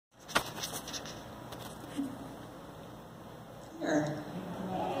there.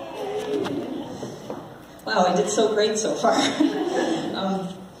 Wow, I did so great so far.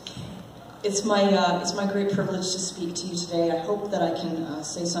 It's my great privilege to speak to you today. I hope that I can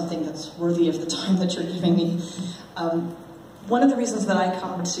say something that's worthy of the time that you're giving me. One of the reasons that I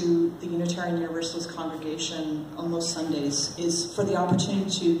come to the Unitarian Universalist congregation on most Sundays is for the opportunity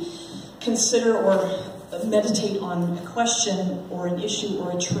to consider or meditate on a question or an issue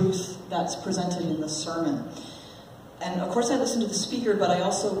or a truth that's presented in the sermon. And of course I listen to the speaker, but I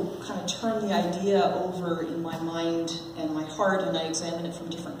also kind of turn the idea over in my mind and my heart, and I examine it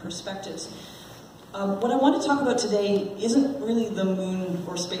from different perspectives. What I want to talk about today isn't really the moon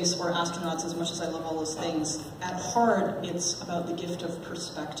or space or astronauts, as much as I love all those things. At heart, it's about the gift of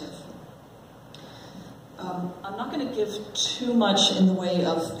perspective. I'm not going to give too much in the way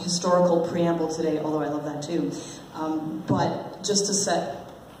of historical preamble today, although I love that too, but just to set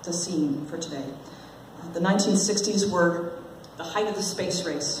the scene for today. The 1960s were the height of the space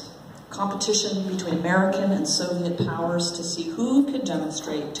race, competition between American and Soviet powers to see who could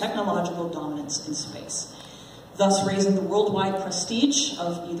demonstrate technological dominance in space, thus raising the worldwide prestige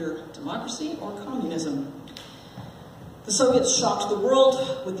of either democracy or communism. The Soviets shocked the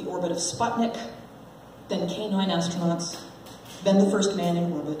world with the orbit of Sputnik, then K-9 astronauts, then the first man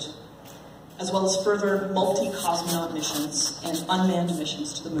in orbit, as well as further multi-cosmonaut missions and unmanned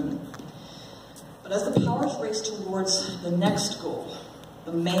missions to the moon. But as the powers raced towards the next goal,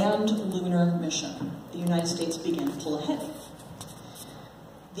 the manned lunar mission, the United States began to pull ahead.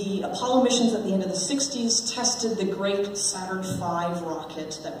 The Apollo missions at the end of the 60s tested the great Saturn V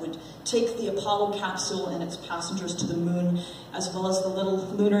rocket that would take the Apollo capsule and its passengers to the moon, as well as the little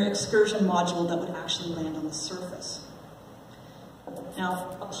lunar excursion module that would actually land on the surface.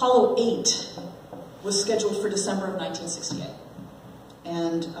 Now, Apollo 8 was scheduled for December of 1968.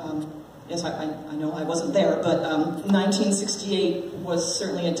 And yes, I know I wasn't there, but 1968 was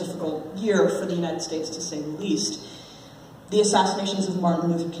certainly a difficult year for the United States, to say the least. The assassinations of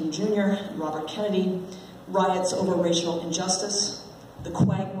Martin Luther King Jr. and Robert Kennedy, riots over racial injustice, the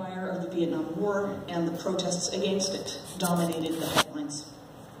quagmire of the Vietnam War, and the protests against it dominated the headlines.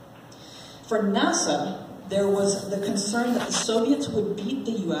 For NASA, there was the concern that the Soviets would beat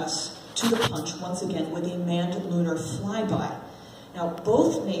the US to the punch once again with a manned lunar flyby. Now,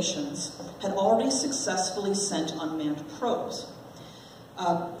 both nations had already successfully sent unmanned probes.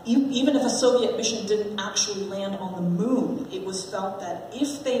 Even if a Soviet mission didn't actually land on the moon, it was felt that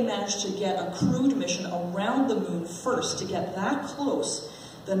if they managed to get a crewed mission around the moon first, to get that close,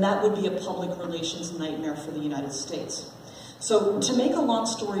 then that would be a public relations nightmare for the United States. So, to make a long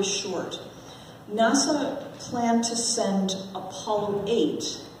story short, NASA planned to send Apollo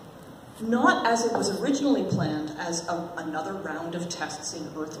 8 not as it was originally planned, as another round of tests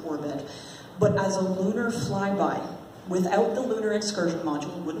in Earth orbit, but as a lunar flyby. Without the lunar excursion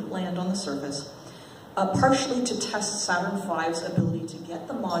module, it wouldn't land on the surface, partially to test Saturn V's ability to get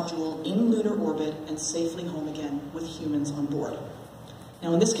the module in lunar orbit and safely home again with humans on board.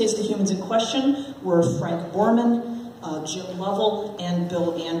 Now, in this case, the humans in question were Frank Borman, Jim Lovell, and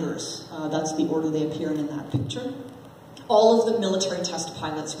Bill Anders. That's the order they appear in that picture. All of the military test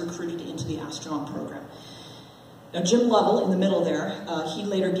pilots recruited into the astronaut program. Now, Jim Lovell, in the middle there, he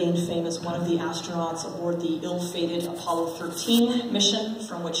later gained fame as one of the astronauts aboard the ill-fated Apollo 13 mission,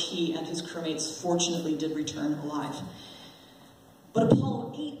 from which he and his crewmates fortunately did return alive. But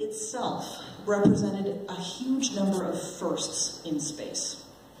Apollo 8 itself represented a huge number of firsts in space.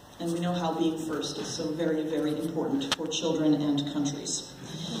 And we know how being first is so very, very important for children and countries.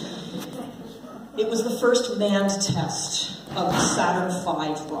 It was the first manned test of the Saturn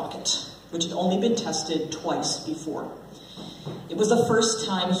V rocket, which had only been tested twice before. It was the first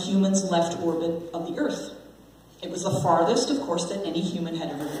time humans left orbit of the Earth. It was the farthest, of course, that any human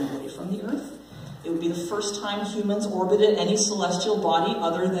had ever been away from the Earth. It would be the first time humans orbited any celestial body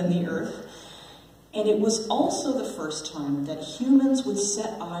other than the Earth. And it was also the first time that humans would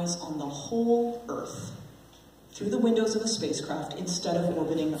set eyes on the whole Earth through the windows of a spacecraft instead of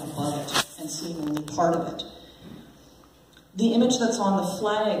orbiting above it and seeing only part of it. The image that's on the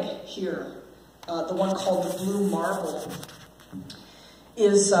flag here, the one called the Blue Marble,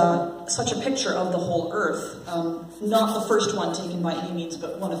 is such a picture of the whole Earth. Not the first one taken by any means,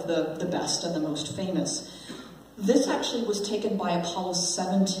 but one of the best and the most famous. This actually was taken by Apollo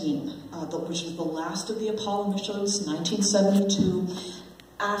 17, which is the last of the Apollo missions, 1972,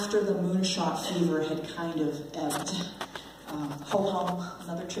 after the moonshot fever had kind of ebbed. Ho-hum,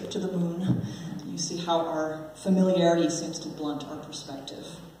 another trip to the moon. You see how our familiarity seems to blunt our perspective.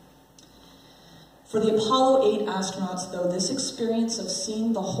 For the Apollo 8 astronauts, though, this experience of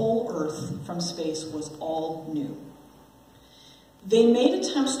seeing the whole Earth from space was all new. They made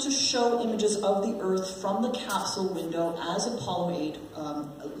attempts to show images of the Earth from the capsule window as Apollo 8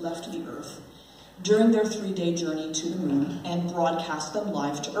 left the Earth during their 3-day journey to the moon and broadcast them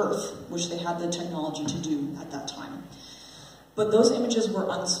live to Earth, which they had the technology to do at that time. But those images were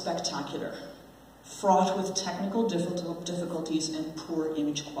unspectacular, fraught with technical difficulties and poor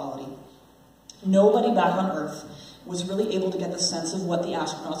image quality. Nobody back on Earth was really able to get the sense of what the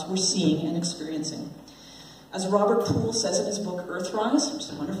astronauts were seeing and experiencing. As Robert Poole says in his book Earthrise, which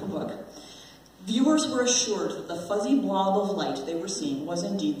is a wonderful book, viewers were assured that the fuzzy blob of light they were seeing was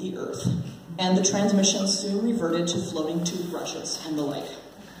indeed the Earth, and the transmission soon reverted to floating toothbrushes and the like.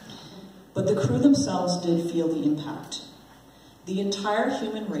 But the crew themselves did feel the impact. The entire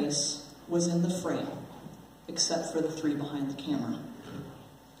human race was in the frame, except for the 3 behind the camera.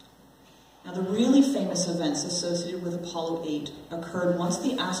 Now, the really famous events associated with Apollo 8 occurred once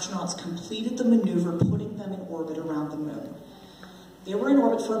the astronauts completed the maneuver putting them in orbit around the moon. They were in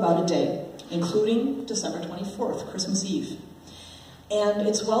orbit for about a day, including December 24th, Christmas Eve. And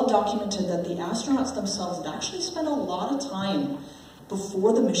it's well documented that the astronauts themselves had actually spent a lot of time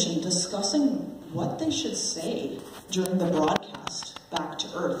before the mission discussing what they should say during the broadcast back to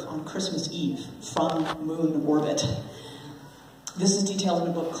Earth on Christmas Eve from moon orbit. This is detailed in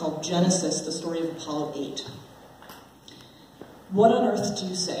a book called Genesis, the story of Apollo 8. What on earth do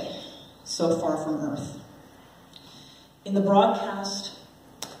you say so far from Earth? In the broadcast,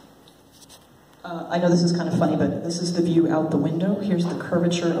 I know this is kind of funny, but this is the view out the window. Here's the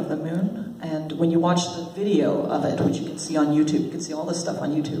curvature of the moon. And when you watch the video of it, which you can see on YouTube, you can see all this stuff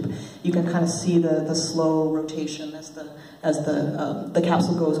on YouTube, you can kind of see the slow rotation as the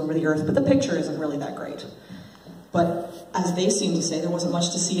capsule goes over the Earth. But the picture isn't really that great. But as they seem to say, there wasn't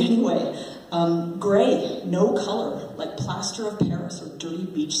much to see anyway. Gray, no color, like plaster of Paris or dirty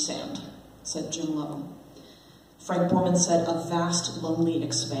beach sand, said Jim Lovell. Frank Borman said, a vast, lonely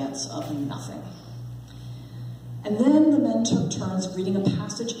expanse of nothing. And then the men took turns reading a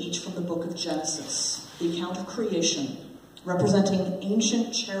passage each from the book of Genesis, the account of creation, representing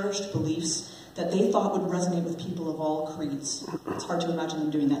ancient, cherished beliefs that they thought would resonate with people of all creeds. It's hard to imagine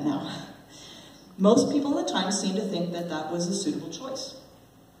them doing that now. Most people at the time seemed to think that that was a suitable choice.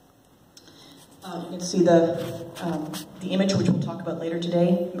 You can see the image, which we'll talk about later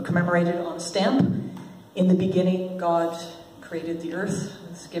today, commemorated on a stamp. In the beginning, God created the earth.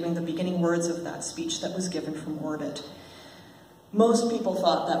 It's giving the beginning words of that speech that was given from orbit. Most people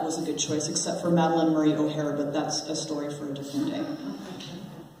thought that was a good choice, except for Madeleine Murray O'Hara, but that's a story for a different day.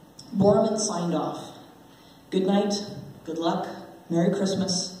 Borman signed off. Good night, good luck, Merry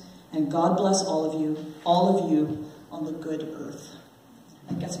Christmas, and God bless all of you on the good earth.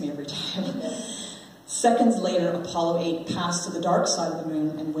 That gets me every time. Seconds later, Apollo 8 passed to the dark side of the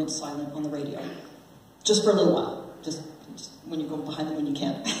moon and went silent on the radio. Just for a little while. Just when you go behind the moon, you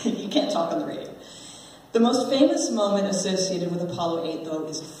can't talk on the radio. The most famous moment associated with Apollo 8, though,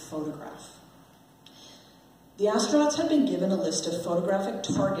 is a photograph. The astronauts had been given a list of photographic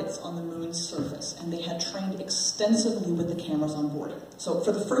targets on the moon's surface, and they had trained extensively with the cameras on board. So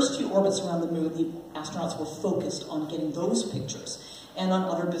for the first few orbits around the moon, the astronauts were focused on getting those pictures and on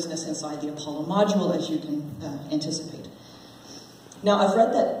other business inside the Apollo module, as you can anticipate. Now, I've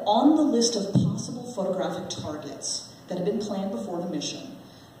read that on the list of possible photographic targets that had been planned before the mission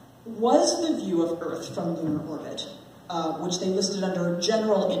was the view of Earth from lunar orbit, which they listed under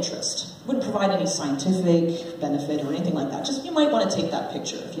general interest. Wouldn't provide any scientific benefit or anything like that. Just, you might want to take that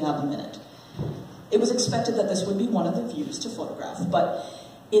picture if you have a minute. It was expected that this would be one of the views to photograph, but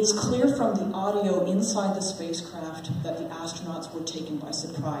it's clear from the audio inside the spacecraft that the astronauts were taken by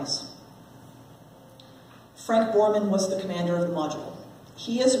surprise. Frank Borman was the commander of the module.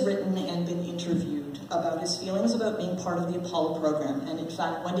 He has written and been interviewed about his feelings about being part of the Apollo program, and in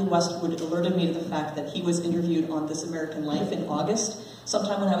fact, Wendy Westwood alerted me to the fact that he was interviewed on This American Life in August,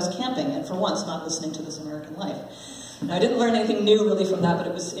 sometime when I was camping, and for once not listening to This American Life. Now, I didn't learn anything new really from that, but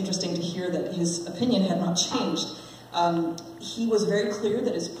it was interesting to hear that his opinion had not changed. He was very clear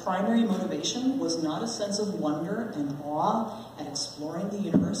that his primary motivation was not a sense of wonder and awe at exploring the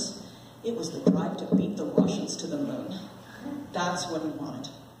universe. It was the drive to beat the Russians to the moon. That's what he wanted.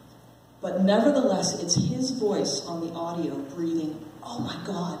 But nevertheless, it's his voice on the audio breathing, oh my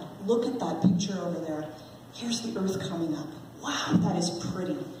God, look at that picture over there. Here's the Earth coming up. Wow, that is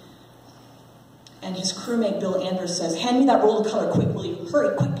pretty. And his crewmate, Bill Anders, says, hand me that roll of color quick, will you?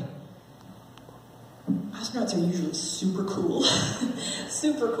 Hurry, quick. Astronauts are usually super cool.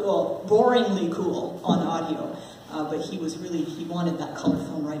 Super cool, boringly cool on audio. But he wanted that color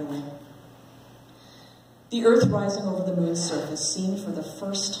film right away. The Earth rising over the moon's surface, seen for the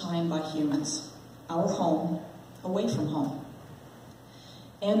first time by humans. Our home, away from home.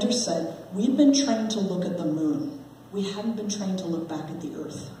 Anders said, "We'd been trained to look at the moon. We hadn't been trained to look back at the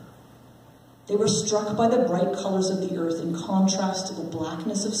Earth." They were struck by the bright colors of the Earth in contrast to the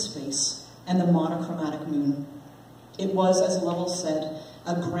blackness of space and the monochromatic moon. It was, as Lovell said,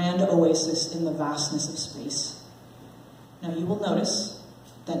 a grand oasis in the vastness of space. Now you will notice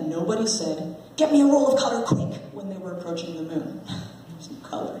that nobody said, "Get me a roll of color quick," when they were approaching the moon. There's no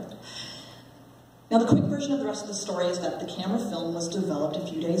color. Now the quick version of the rest of the story is that the camera film was developed a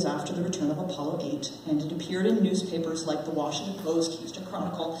few days after the return of Apollo 8, and it appeared in newspapers like the Washington Post, Houston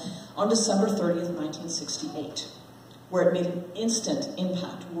Chronicle, on December 30th, 1968, where it made an instant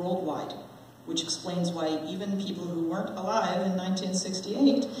impact worldwide, which explains why even people who weren't alive in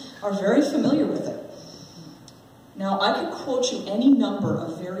 1968 are very familiar with it. Now, I could quote you any number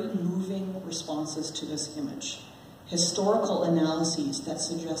of very moving responses to this image. Historical analyses that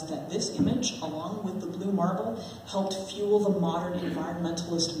suggest that this image, along with the blue marble, helped fuel the modern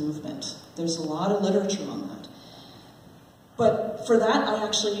environmentalist movement. There's a lot of literature on that. But for that, I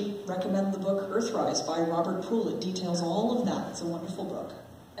actually recommend the book Earthrise by Robert Poole. It details all of that. It's a wonderful book.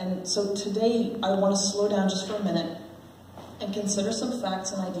 And so today, I want to slow down just for a minute and consider some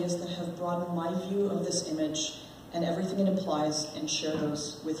facts and ideas that have broadened my view of this image and everything it implies, and share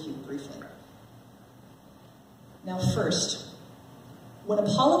those with you briefly. Now first, when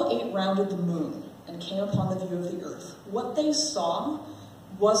Apollo 8 rounded the moon and came upon the view of the Earth, what they saw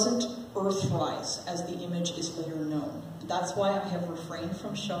wasn't Earthrise as the image is later known. That's why I have refrained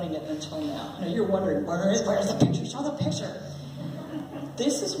from showing it until now. Now you're wondering, where's the picture? Show the picture.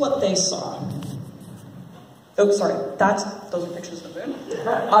 This is what they saw. Oh, sorry, those are pictures of the moon.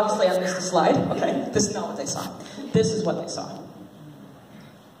 Obviously I missed the slide. Okay, this is not what they saw. This is what they saw.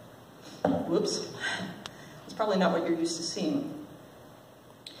 Whoops. It's probably not what you're used to seeing.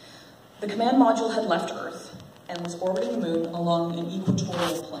 The command module had left Earth and was orbiting the moon along an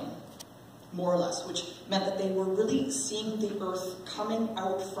equatorial plane, more or less, which meant that they were really seeing the Earth coming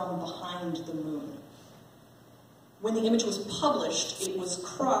out from behind the moon. When the image was published, it was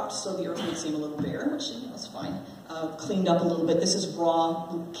cropped so the Earth would seem a little bare, which is fine. Cleaned up a little bit. This is raw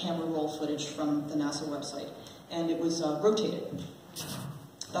camera roll footage from the NASA website, and it was rotated.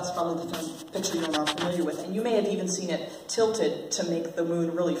 That's probably the picture you're more familiar with, and you may have even seen it tilted to make the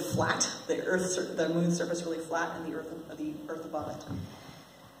moon really flat, the moon's surface really flat, and the Earth above it.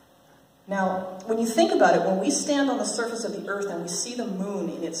 Now, when you think about it, when we stand on the surface of the Earth and we see the moon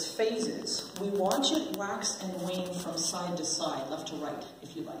in its phases, we watch it wax and wane from side to side, left to right,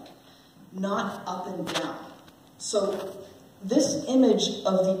 if you like, not up and down. So this image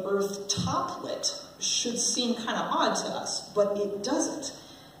of the Earth toplit should seem kind of odd to us, but it doesn't.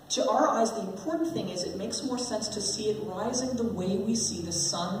 To our eyes, the important thing is it makes more sense to see it rising the way we see the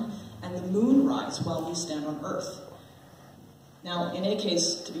sun and the moon rise while we stand on Earth. Now, in any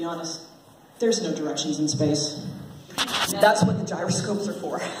case, to be honest, there's no directions in space. That's what the gyroscopes are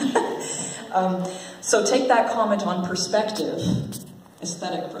for. So take that comment on perspective,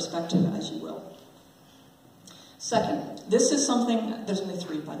 aesthetic perspective, as you will. Second, this is something, there's only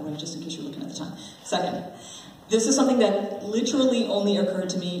three, by the way, just in case you're looking at the time. Second, this is something that literally only occurred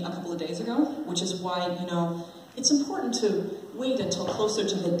to me a couple of days ago, which is why, it's important to wait until closer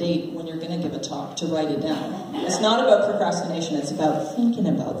to the date when you're going to give a talk to write it down. It's not about procrastination, it's about thinking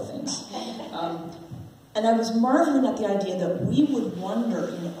about things. And I was marveling at the idea that we would wonder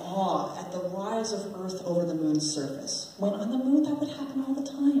in awe at the rise of Earth over the moon's surface, when on the moon that would happen all the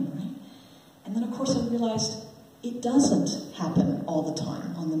time, right? And then of course I realized it doesn't happen all the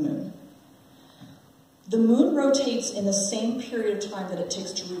time on the moon. The moon rotates in the same period of time that it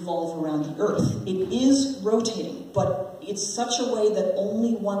takes to revolve around the Earth. It is rotating, but it's such a way that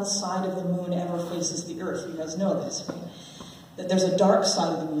only one side of the moon ever faces the Earth. You guys know this, right? That there's a dark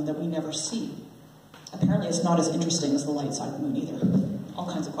side of the moon that we never see. Apparently it's not as interesting as the light side of the moon either. All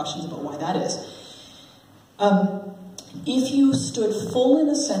kinds of questions about why that is. If you stood full in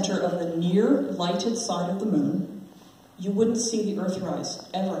the center of the near lighted side of the moon, you wouldn't see the Earth rise,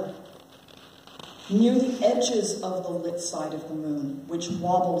 ever. Near the edges of the lit side of the moon, which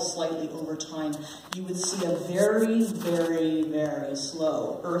wobbled slightly over time, you would see a very, very, very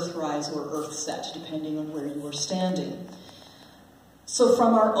slow Earth rise or Earth set, depending on where you were standing. So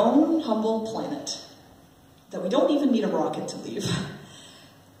from our own humble planet, that we don't even need a rocket to leave.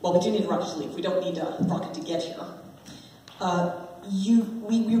 Well, we do need a rocket to leave. We don't need a rocket to get here.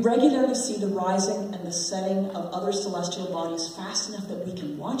 We regularly see the rising and the setting of other celestial bodies fast enough that we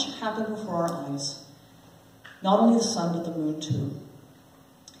can watch it happen before our eyes. Not only the sun, but the moon too.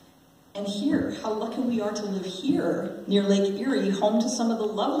 And here, how lucky we are to live here, near Lake Erie, home to some of the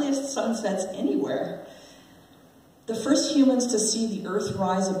loveliest sunsets anywhere. The first humans to see the Earth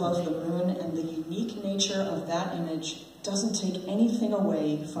rise above the moon, and the unique nature of that image doesn't take anything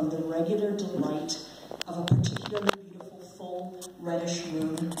away from the regular delight of a particularly beautiful full reddish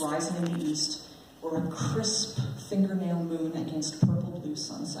moon rising in the east, or a crisp fingernail moon against purple-blue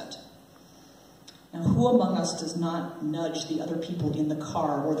sunset. Now, who among us does not nudge the other people in the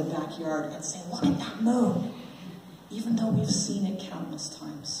car or the backyard and say, "Look at that moon," even though we've seen it countless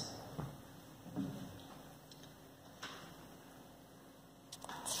times?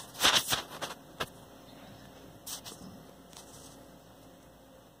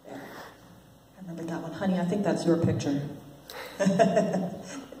 There. I remember that one. Honey, I think that's your picture. I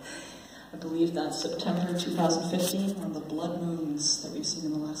believe that's September 2015, one of the blood moons that we've seen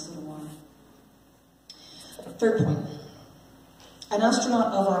in the last little while. Third point. An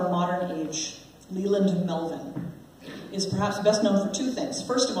astronaut of our modern age, Leland Melvin, is perhaps best known for two things.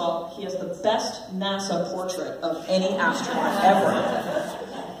 First of all, he has the best NASA portrait of any astronaut ever.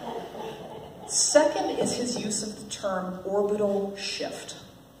 Second is his use of the term orbital shift.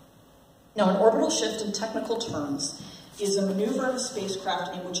 Now, an orbital shift in technical terms is a maneuver of a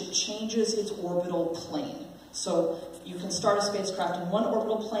spacecraft in which it changes its orbital plane. So you can start a spacecraft in one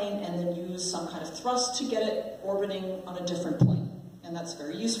orbital plane and then use some kind of thrust to get it orbiting on a different plane. And that's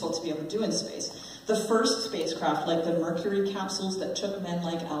very useful to be able to do in space. The first spacecraft, like the Mercury capsules that took men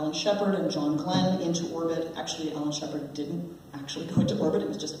like Alan Shepard and John Glenn into orbit, actually Alan Shepard didn't actually go into orbit, it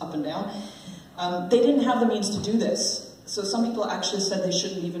was just up and down. They didn't have the means to do this. So some people actually said they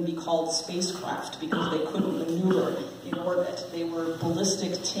shouldn't even be called spacecraft because they couldn't maneuver in orbit. They were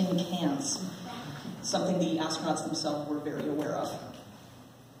ballistic tin cans, something the astronauts themselves were very aware of.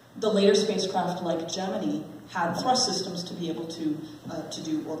 The later spacecraft, like Gemini, had thrust systems to be able to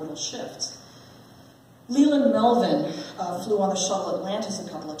do orbital shifts. Leland Melvin flew on the shuttle Atlantis a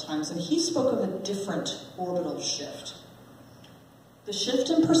couple of times, and he spoke of a different orbital shift. The shift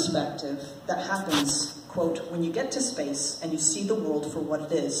in perspective that happens, quote, when you get to space and you see the world for what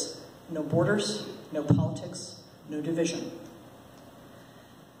it is. No borders, no politics, no division.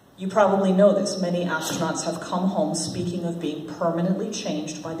 You probably know this. Many astronauts have come home speaking of being permanently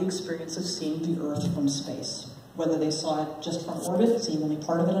changed by the experience of seeing the Earth from space. Whether they saw it just from orbit, seeing only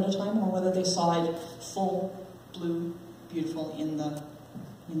part of it at a time, or whether they saw it full, blue, beautiful in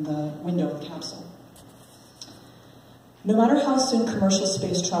the window of the capsule. No matter how soon commercial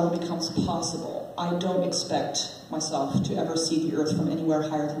space travel becomes possible, I don't expect myself to ever see the Earth from anywhere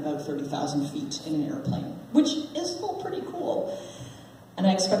higher than about 30,000 feet in an airplane, which is still pretty cool. And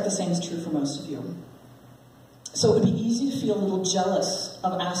I expect the same is true for most of you. So it would be easy to feel a little jealous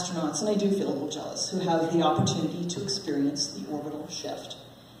of astronauts, and I do feel a little jealous, who have the opportunity to experience the orbital shift.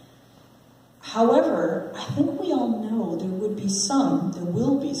 However, I think we all know there will be some,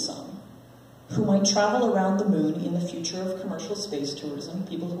 who might travel around the moon in the future of commercial space tourism,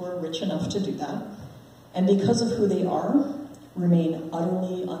 people who are rich enough to do that, and because of who they are, remain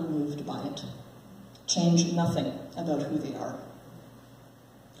utterly unmoved by it. Change nothing about who they are.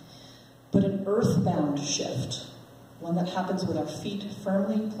 But an earthbound shift, one that happens with our feet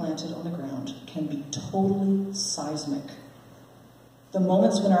firmly planted on the ground, can be totally seismic. The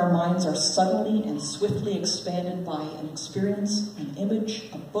moments when our minds are suddenly and swiftly expanded by an experience, an image,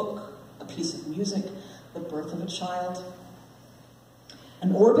 a book, a piece of music, the birth of a child.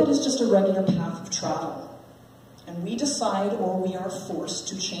 An orbit is just a regular path of travel, and we decide or we are forced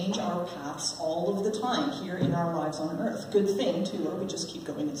to change our paths all of the time here in our lives on Earth. Good thing, too, or we just keep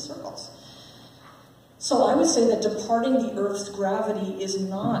going in circles. So I would say that departing the Earth's gravity is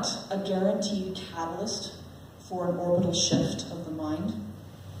not a guaranteed catalyst for an orbital shift of the mind,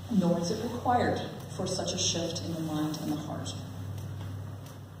 nor is it required for such a shift in the mind and the heart.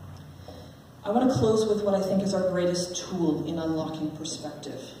 I want to close with what I think is our greatest tool in unlocking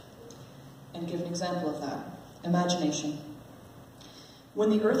perspective, and give an example of that: imagination.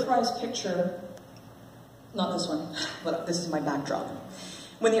 When the Earthrise picture, not this one, but this is my backdrop.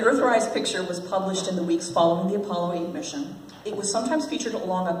 When the Earthrise picture was published in the weeks following the Apollo 8 mission, it was sometimes featured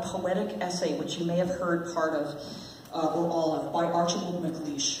along a poetic essay, which you may have heard part of, or all of, by Archibald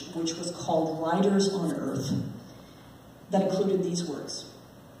MacLeish, which was called Riders on Earth, that included these words.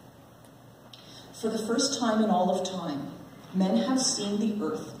 For the first time in all of time, men have seen the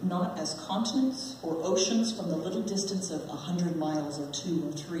Earth not as continents or oceans from the little distance of 100 miles or 2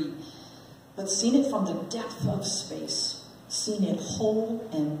 or 3, but seen it from the depth of space, seen it whole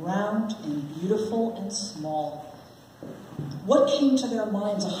and round and beautiful and small. What came to their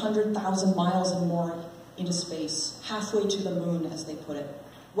minds 100,000 miles and more into space, halfway to the moon, as they put it?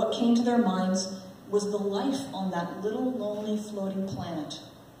 What came to their minds was the life on that little lonely floating planet,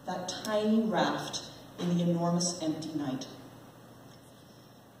 that tiny raft in the enormous empty night.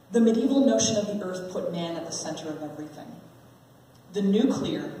 The medieval notion of the earth put man at the center of everything. The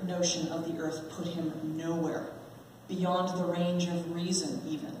nuclear notion of the earth put him nowhere, beyond the range of reason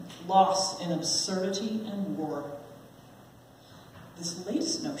even, lost in absurdity and war. This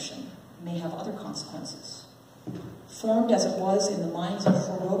latest notion may have other consequences. Formed as it was in the minds of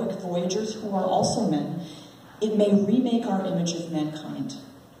heroic voyagers who are also men, it may remake our image of mankind.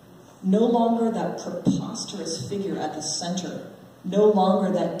 No longer that preposterous figure at the center, no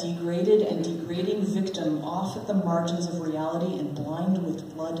longer that degraded and degrading victim off at the margins of reality and blind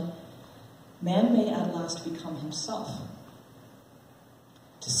with blood, man may at last become himself.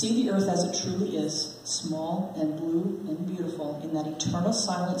 To see the earth as it truly is, small and blue and beautiful in that eternal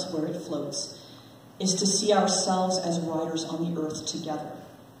silence where it floats, is to see ourselves as riders on the earth together,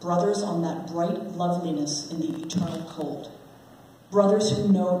 brothers on that bright loveliness in the eternal cold, brothers who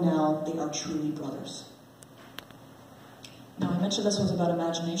know now they are truly brothers. Now, I mentioned this was about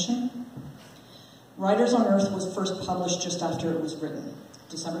imagination. Riders on Earth was first published just after it was written,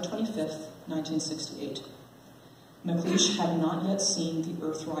 December 25th, 1968. McLeish had not yet seen the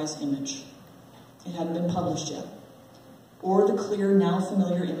Earthrise image. It hadn't been published yet, or the clear, now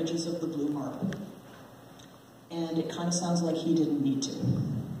familiar images of the blue marble. And it kind of sounds like he didn't need to.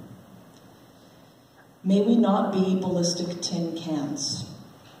 May we not be ballistic tin cans.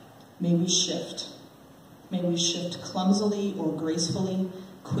 May we shift. May we shift clumsily or gracefully,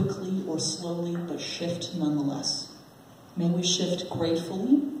 quickly or slowly, but shift nonetheless. May we shift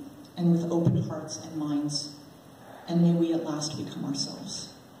gratefully and with open hearts and minds, and may we at last become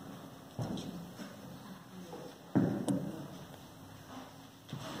ourselves. Thank you.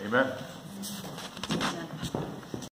 Amen.